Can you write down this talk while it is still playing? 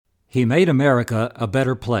He made America a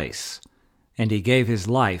better place, and he gave his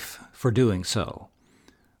life for doing so.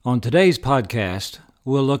 On today's podcast,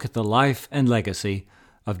 we'll look at the life and legacy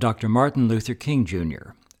of Dr. Martin Luther King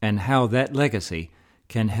Jr. and how that legacy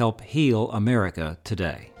can help heal America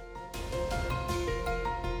today.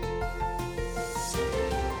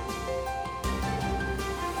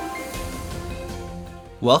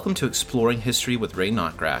 Welcome to Exploring History with Ray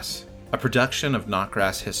Notgrass, a production of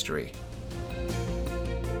Notgrass History.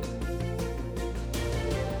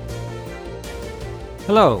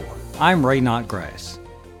 Hello, I'm Ray Notgrass.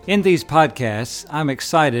 In these podcasts, I'm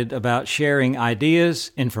excited about sharing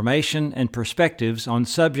ideas, information, and perspectives on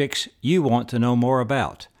subjects you want to know more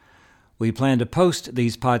about. We plan to post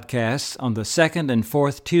these podcasts on the second and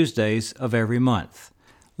fourth Tuesdays of every month.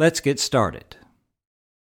 Let's get started.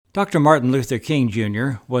 Dr. Martin Luther King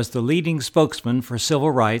Jr. was the leading spokesman for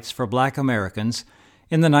civil rights for Black Americans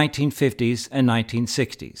in the 1950s and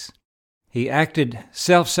 1960s. He acted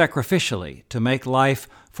self-sacrificially to make life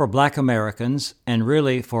for Black Americans, and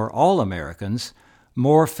really for all Americans,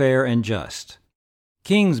 more fair and just.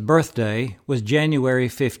 King's birthday was January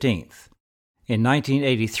 15th. In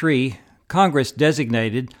 1983, Congress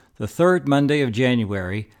designated the third Monday of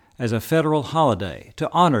January as a federal holiday to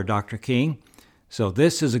honor Dr. King, so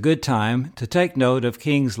this is a good time to take note of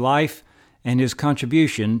King's life and his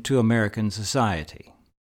contribution to American society.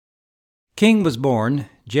 King was born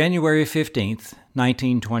January 15,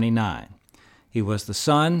 1929. He was the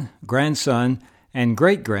son, grandson, and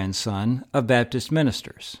great-grandson of Baptist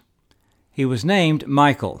ministers. He was named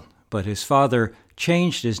Michael, but his father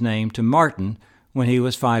changed his name to Martin when he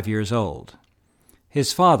was 5 years old.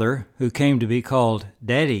 His father, who came to be called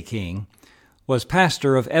Daddy King, was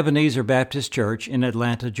pastor of Ebenezer Baptist Church in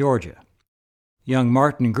Atlanta, Georgia. Young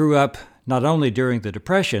Martin grew up not only during the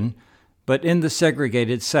Depression, but in the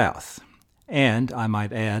segregated South, and, I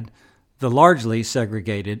might add, the largely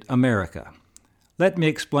segregated America. Let me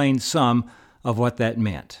explain some of what that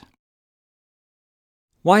meant.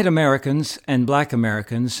 White Americans and Black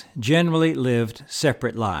Americans generally lived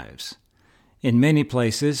separate lives. In many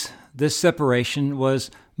places, this separation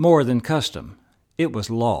was more than custom. It was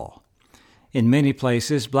law. In many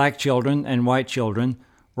places, Black children and white children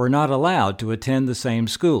were not allowed to attend the same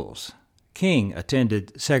schools. King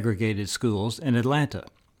attended segregated schools in Atlanta.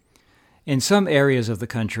 In some areas of the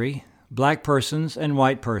country, Black persons and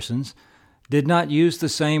white persons did not use the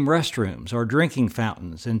same restrooms or drinking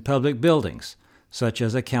fountains in public buildings, such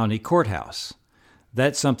as a county courthouse.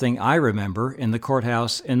 That's something I remember in the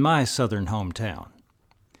courthouse in my southern hometown.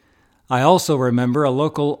 I also remember a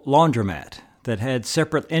local laundromat that had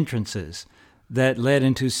separate entrances that led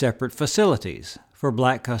into separate facilities for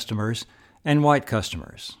Black customers and white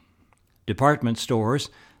customers. Department stores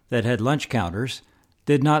that had lunch counters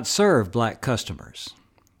did not serve Black customers.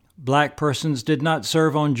 Black persons did not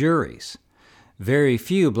serve on juries. Very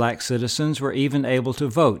few Black citizens were even able to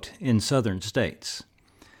vote in southern states.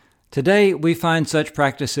 Today, we find such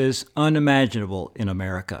practices unimaginable in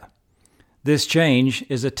America. This change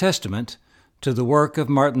is a testament to the work of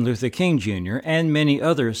Martin Luther King Jr. and many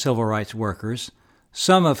other civil rights workers,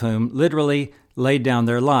 some of whom literally laid down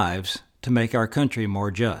their lives to make our country more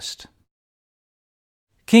just.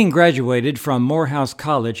 King graduated from Morehouse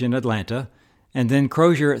College in Atlanta and then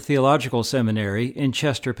Crozer Theological Seminary in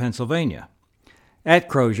Chester, Pennsylvania. At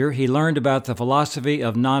Crozer, he learned about the philosophy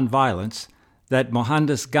of nonviolence that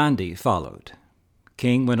Mohandas Gandhi followed.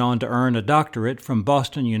 King went on to earn a doctorate from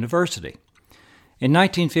Boston University. In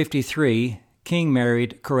 1953, King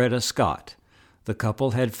married Coretta Scott. The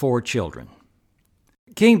couple had 4 children.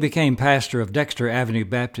 King became pastor of Dexter Avenue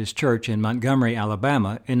Baptist Church in Montgomery,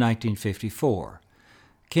 Alabama in 1954.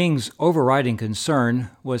 King's overriding concern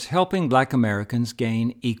was helping Black Americans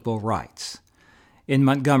gain equal rights. In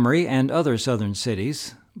Montgomery and other southern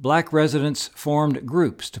cities, Black residents formed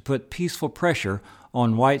groups to put peaceful pressure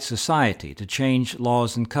on white society to change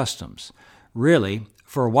laws and customs, really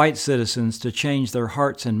for white citizens to change their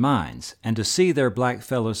hearts and minds and to see their Black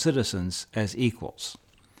fellow citizens as equals.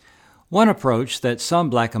 One approach that some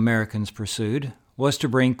Black Americans pursued was to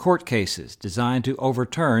bring court cases designed to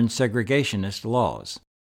overturn segregationist laws.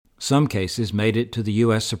 Some cases made it to the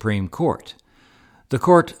U.S. Supreme Court. The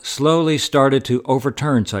court slowly started to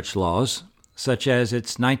overturn such laws, such as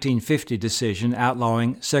its 1950 decision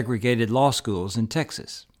outlawing segregated law schools in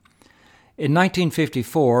Texas. In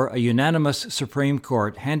 1954, a unanimous Supreme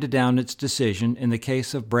Court handed down its decision in the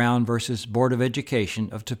case of Brown v. Board of Education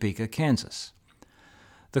of Topeka, Kansas.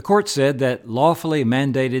 The court said that lawfully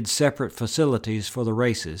mandated separate facilities for the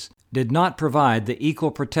races did not provide the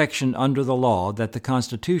equal protection under the law that the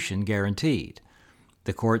Constitution guaranteed.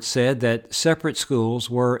 The court said that separate schools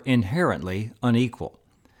were inherently unequal.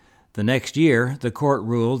 The next year, the court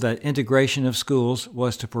ruled that integration of schools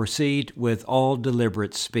was to proceed with all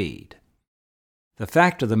deliberate speed. The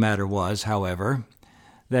fact of the matter was, however,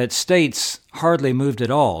 that states hardly moved at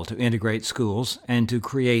all to integrate schools and to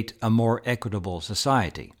create a more equitable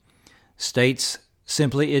society. States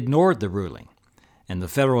simply ignored the ruling, and the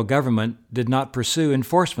federal government did not pursue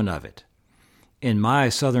enforcement of it. In my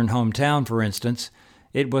southern hometown, for instance,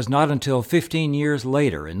 it was not until 15 years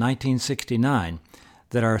later, in 1969,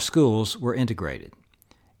 that our schools were integrated.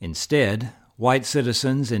 Instead, white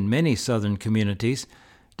citizens in many southern communities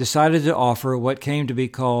decided to offer what came to be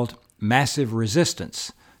called massive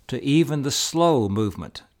resistance to even the slow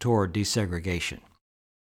movement toward desegregation.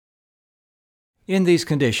 In these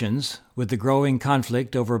conditions, with the growing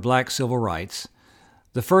conflict over black civil rights,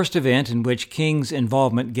 the first event in which King's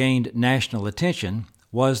involvement gained national attention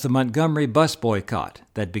was the Montgomery bus boycott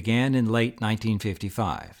that began in late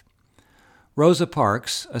 1955. Rosa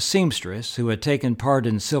Parks, a seamstress who had taken part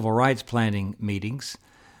in civil rights planning meetings,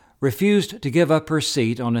 refused to give up her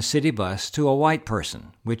seat on a city bus to a white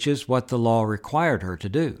person, which is what the law required her to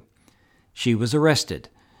do. She was arrested,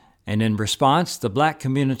 and in response, the black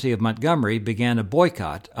community of Montgomery began a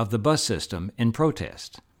boycott of the bus system in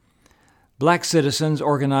protest. Black citizens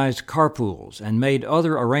organized carpools and made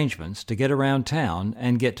other arrangements to get around town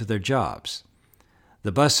and get to their jobs.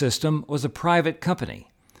 The bus system was a private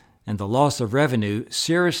company, and the loss of revenue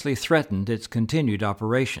seriously threatened its continued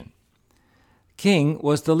operation. King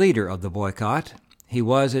was the leader of the boycott. He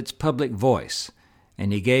was its public voice,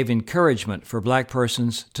 and he gave encouragement for black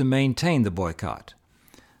persons to maintain the boycott.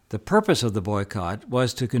 The purpose of the boycott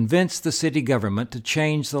was to convince the city government to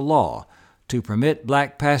change the law to permit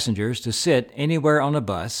black passengers to sit anywhere on a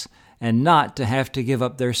bus and not to have to give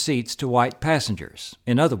up their seats to white passengers.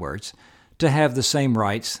 In other words, to have the same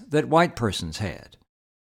rights that white persons had.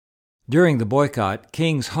 During the boycott,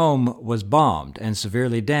 King's home was bombed and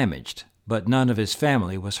severely damaged, but none of his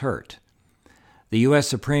family was hurt. The U.S.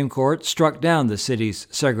 Supreme Court struck down the city's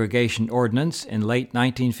segregation ordinance in late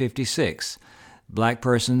 1956. Black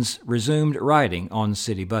persons resumed riding on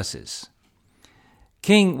city buses.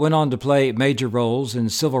 King went on to play major roles in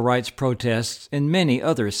civil rights protests in many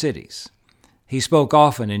other cities. He spoke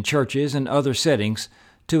often in churches and other settings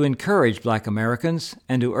to encourage black Americans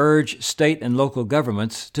and to urge state and local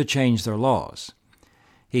governments to change their laws.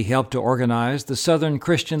 He helped to organize the Southern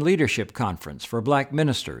Christian Leadership Conference for black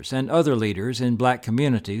ministers and other leaders in black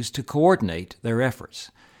communities to coordinate their efforts.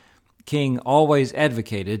 King always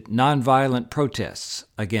advocated nonviolent protests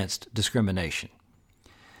against discrimination.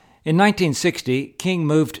 In 1960, King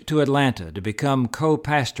moved to Atlanta to become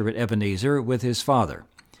co-pastor at Ebenezer with his father.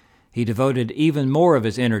 He devoted even more of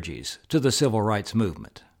his energies to the civil rights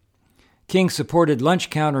movement. King supported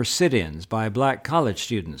lunch counter sit-ins by black college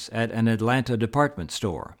students at an Atlanta department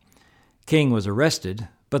store. King was arrested,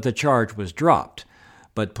 but the charge was dropped,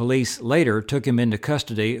 but police later took him into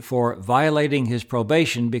custody for violating his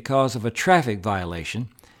probation because of a traffic violation,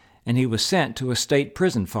 and he was sent to a state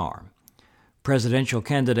prison farm. Presidential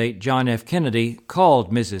candidate John F. Kennedy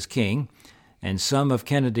called Mrs. King, and some of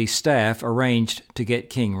Kennedy's staff arranged to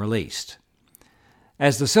get King released.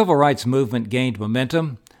 As the civil rights movement gained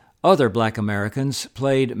momentum, other black Americans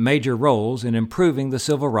played major roles in improving the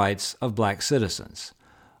civil rights of black citizens.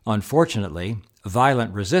 Unfortunately,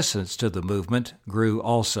 violent resistance to the movement grew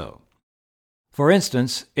also. For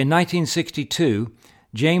instance, in 1962,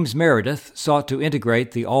 James Meredith sought to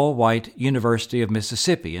integrate the all-white University of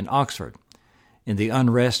Mississippi in Oxford. In the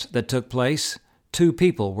unrest that took place, 2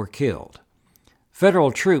 people were killed.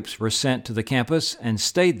 Federal troops were sent to the campus and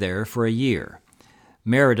stayed there for a year.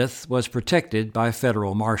 Meredith was protected by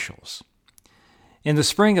federal marshals. In the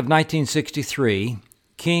spring of 1963,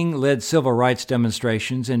 King led civil rights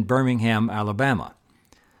demonstrations in Birmingham, Alabama.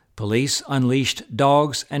 Police unleashed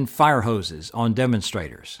dogs and fire hoses on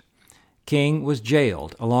demonstrators. King was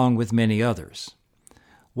jailed along with many others.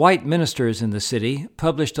 White ministers in the city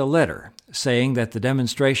published a letter saying that the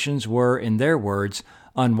demonstrations were, in their words,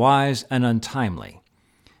 unwise and untimely.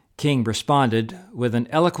 King responded with an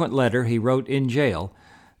eloquent letter he wrote in jail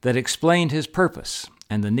that explained his purpose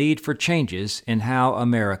and the need for changes in how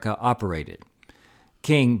America operated.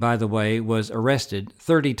 King, by the way, was arrested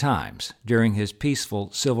 30 times during his peaceful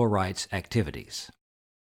civil rights activities.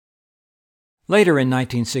 Later in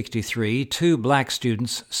 1963, 2 black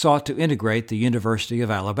students sought to integrate the University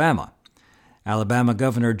of Alabama. Alabama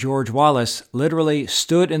Governor George Wallace literally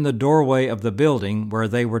stood in the doorway of the building where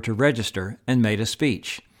they were to register and made a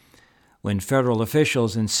speech. When federal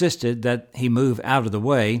officials insisted that he move out of the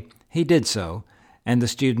way, he did so, and the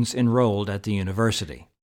students enrolled at the university.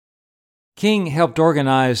 King helped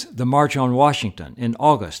organize the March on Washington in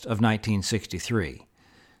August of 1963.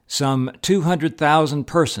 Some 200,000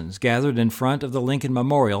 persons gathered in front of the Lincoln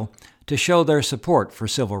Memorial to show their support for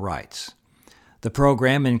civil rights. The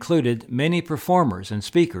program included many performers and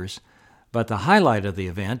speakers, but the highlight of the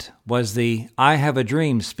event was the I Have a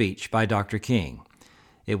Dream speech by Dr. King.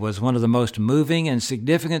 It was one of the most moving and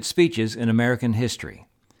significant speeches in American history.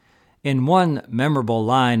 In one memorable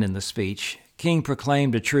line in the speech, King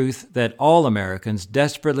proclaimed a truth that all Americans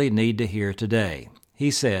desperately need to hear today.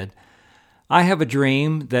 He said, "I have a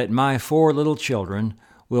dream that my 4 little children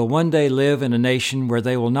will one day live in a nation where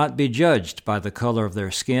they will not be judged by the color of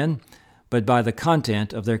their skin, but by the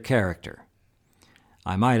content of their character."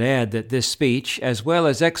 I might add that this speech, as well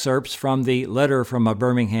as excerpts from the Letter from a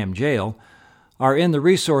Birmingham Jail, are in the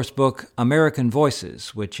resource book American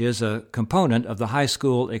Voices, which is a component of the high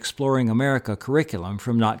school Exploring America curriculum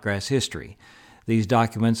from Knotgrass History. These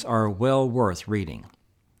documents are well worth reading.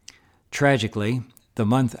 Tragically, the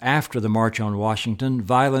month after the March on Washington,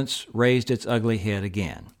 violence raised its ugly head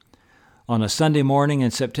again. On a Sunday morning in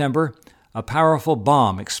September, a powerful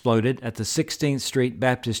bomb exploded at the 16th Street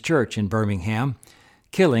Baptist Church in Birmingham,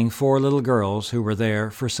 killing 4 little girls who were there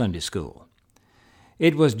for Sunday school.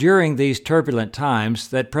 It was during these turbulent times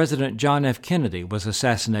that President John F. Kennedy was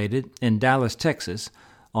assassinated in Dallas, Texas,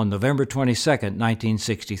 on November 22,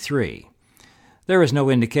 1963. There is no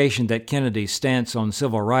indication that Kennedy's stance on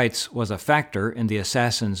civil rights was a factor in the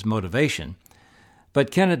assassin's motivation, but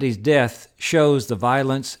Kennedy's death shows the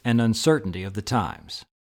violence and uncertainty of the times.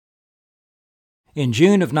 In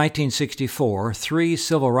June of 1964, 3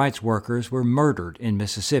 civil rights workers were murdered in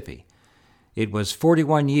Mississippi. It was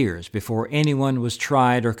 41 years before anyone was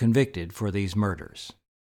tried or convicted for these murders.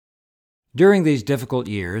 During these difficult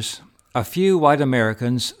years, a few white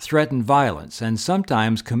Americans threatened violence and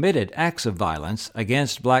sometimes committed acts of violence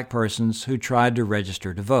against black persons who tried to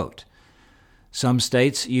register to vote. Some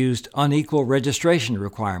states used unequal registration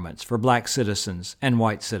requirements for black citizens and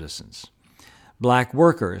white citizens. Black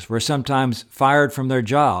workers were sometimes fired from their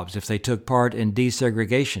jobs if they took part in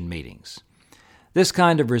desegregation meetings. This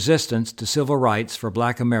kind of resistance to civil rights for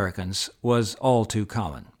black Americans was all too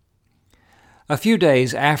common. A few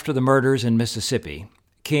days after the murders in Mississippi,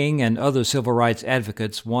 King and other civil rights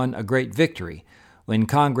advocates won a great victory when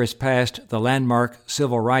Congress passed the landmark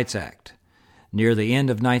Civil Rights Act. Near the end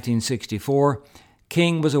of 1964,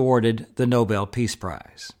 King was awarded the Nobel Peace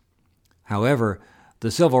Prize. However,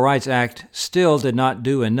 the Civil Rights Act still did not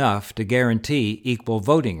do enough to guarantee equal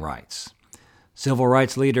voting rights. Civil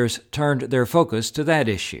rights leaders turned their focus to that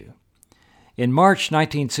issue. In March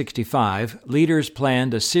 1965, leaders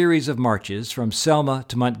planned a series of marches from Selma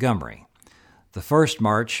to Montgomery. The first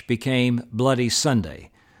march became Bloody Sunday,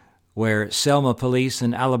 where Selma police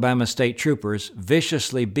and Alabama state troopers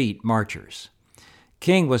viciously beat marchers.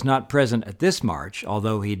 King was not present at this march,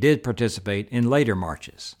 although he did participate in later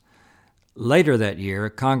marches. Later that year,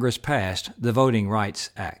 Congress passed the Voting Rights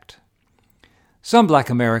Act. Some black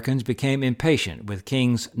Americans became impatient with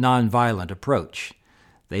King's nonviolent approach.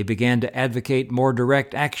 They began to advocate more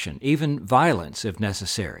direct action, even violence if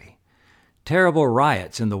necessary. Terrible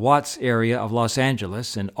riots in the Watts area of Los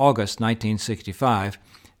Angeles in August 1965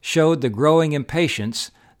 showed the growing impatience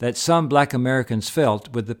that some black Americans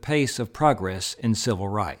felt with the pace of progress in civil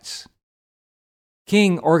rights.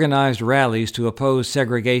 King organized rallies to oppose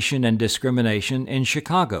segregation and discrimination in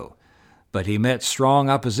Chicago, but he met strong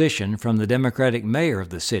opposition from the Democratic mayor of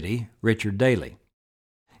the city, Richard Daley.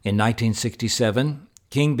 In 1967,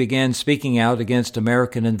 King began speaking out against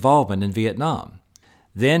American involvement in Vietnam.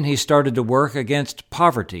 Then he started to work against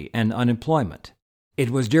poverty and unemployment. It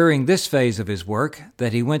was during this phase of his work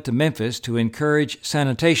that he went to Memphis to encourage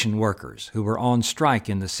sanitation workers who were on strike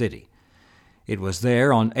in the city. It was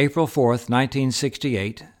there on April 4,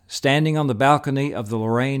 1968, standing on the balcony of the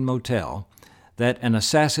Lorraine Motel, that an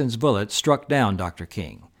assassin's bullet struck down Dr.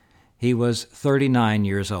 King. He was 39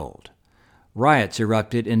 years old. Riots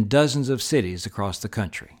erupted in dozens of cities across the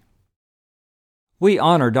country. We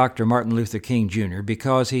honor Dr. Martin Luther King Jr.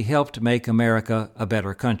 because he helped make America a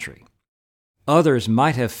better country. Others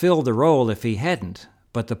might have filled the role if he hadn't,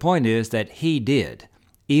 but the point is that he did,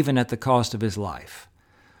 even at the cost of his life.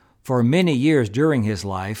 For many years during his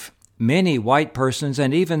life, many white persons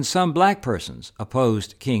and even some black persons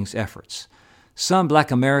opposed King's efforts. Some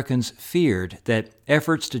black Americans feared that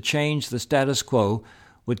efforts to change the status quo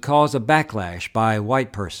would cause a backlash by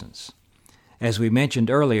white persons. As we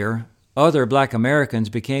mentioned earlier, other black Americans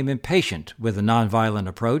became impatient with the nonviolent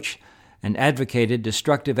approach and advocated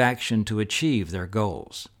destructive action to achieve their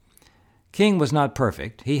goals. King was not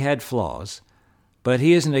perfect, he had flaws, but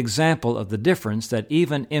he is an example of the difference that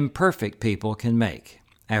even imperfect people can make.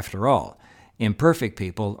 After all, imperfect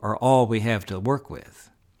people are all we have to work with.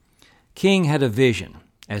 King had a vision,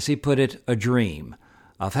 as he put it, a dream,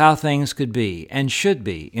 of how things could be and should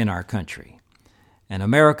be in our country. And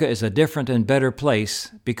America is a different and better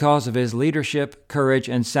place because of his leadership, courage,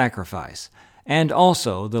 and sacrifice, and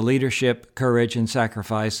also the leadership, courage, and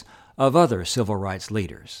sacrifice of other civil rights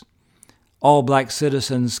leaders. All black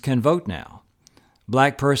citizens can vote now.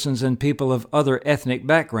 Black persons and people of other ethnic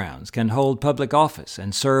backgrounds can hold public office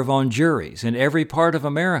and serve on juries in every part of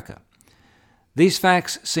America. These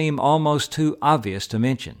facts seem almost too obvious to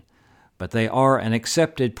mention, but they are an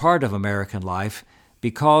accepted part of American life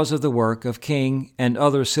because of the work of King and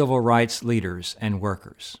other civil rights leaders and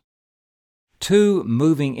workers. Two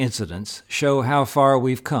moving incidents show how far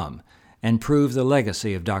we've come and prove the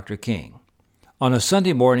legacy of Dr. King. On a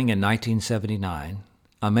Sunday morning in 1979,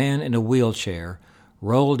 a man in a wheelchair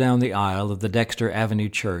rolled down the aisle of the Dexter Avenue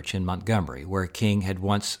Church in Montgomery, where King had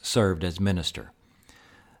once served as minister.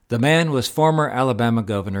 The man was former Alabama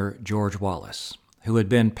Governor George Wallace, who had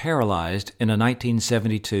been paralyzed in a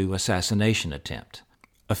 1972 assassination attempt.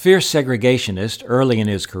 A fierce segregationist early in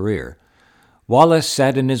his career, Wallace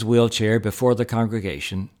sat in his wheelchair before the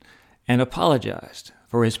congregation and apologized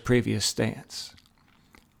for his previous stance.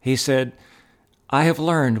 He said, "I have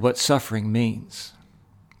learned what suffering means.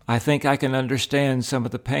 I think I can understand some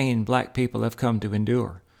of the pain black people have come to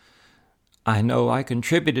endure. I know I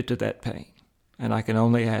contributed to that pain, and I can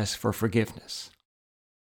only ask for forgiveness."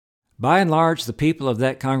 By and large, the people of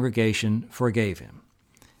that congregation forgave him.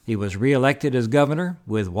 He was reelected as governor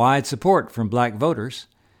with wide support from black voters.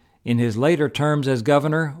 In his later terms as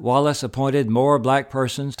governor, Wallace appointed more black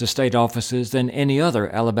persons to state offices than any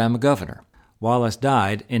other Alabama governor. Wallace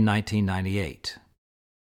died in 1998.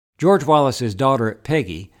 George Wallace's daughter,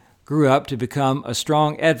 Peggy, grew up to become a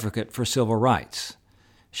strong advocate for civil rights.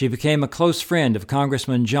 She became a close friend of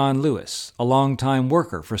Congressman John Lewis, a longtime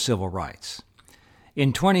worker for civil rights.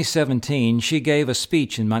 In 2017, she gave a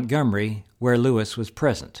speech in Montgomery where Lewis was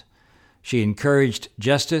present. She encouraged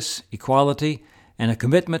justice, equality, and a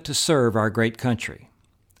commitment to serve our great country.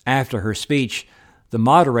 After her speech, the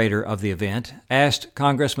moderator of the event asked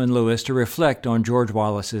Congressman Lewis to reflect on George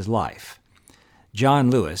Wallace's life.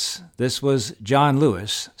 John Lewis, this was John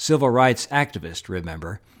Lewis, civil rights activist,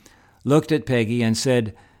 remember, looked at Peggy and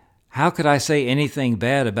said, "How could I say anything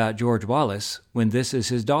bad about George Wallace when this is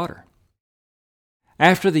his daughter?"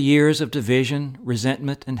 After the years of division,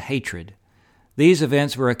 resentment, and hatred, these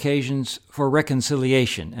events were occasions for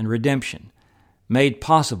reconciliation and redemption, made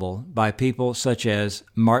possible by people such as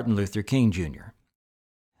Martin Luther King, Jr.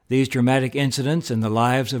 These dramatic incidents in the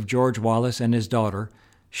lives of George Wallace and his daughter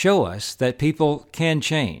show us that people can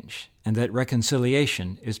change and that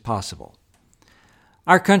reconciliation is possible.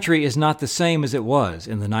 Our country is not the same as it was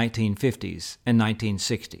in the 1950s and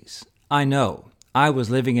 1960s. I know. I was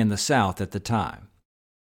living in the South at the time.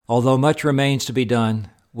 Although much remains to be done,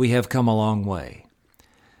 we have come a long way.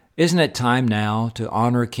 Isn't it time now to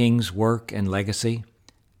honor King's work and legacy?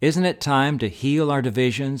 Isn't it time to heal our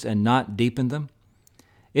divisions and not deepen them?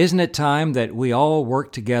 Isn't it time that we all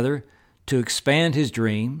work together to expand his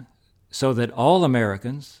dream so that all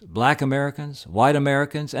Americans, black Americans, white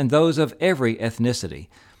Americans, and those of every ethnicity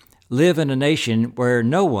live in a nation where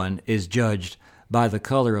no one is judged by the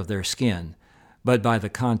color of their skin, but by the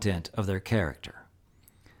content of their character?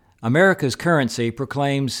 America's currency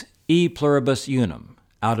proclaims e pluribus unum,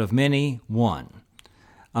 out of many, one.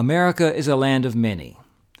 America is a land of many.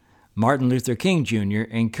 Martin Luther King, Jr.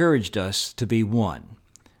 encouraged us to be one.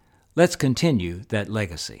 Let's continue that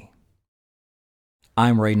legacy.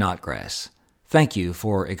 I'm Ray Notgrass. Thank you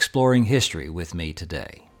for exploring history with me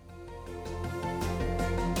today.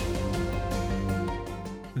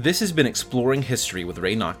 This has been Exploring History with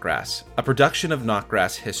Ray Notgrass, a production of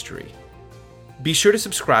Notgrass History. Be sure to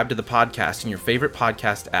subscribe to the podcast in your favorite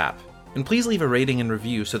podcast app, and please leave a rating and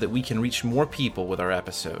review so that we can reach more people with our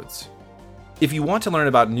episodes. If you want to learn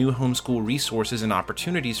about new homeschool resources and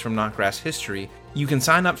opportunities from Notgrass History, you can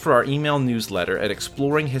sign up for our email newsletter at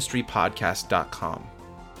exploringhistorypodcast.com.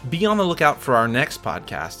 Be on the lookout for our next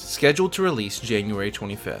podcast, scheduled to release January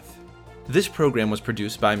 25th. This program was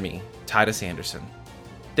produced by me, Titus Anderson.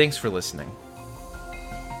 Thanks for listening.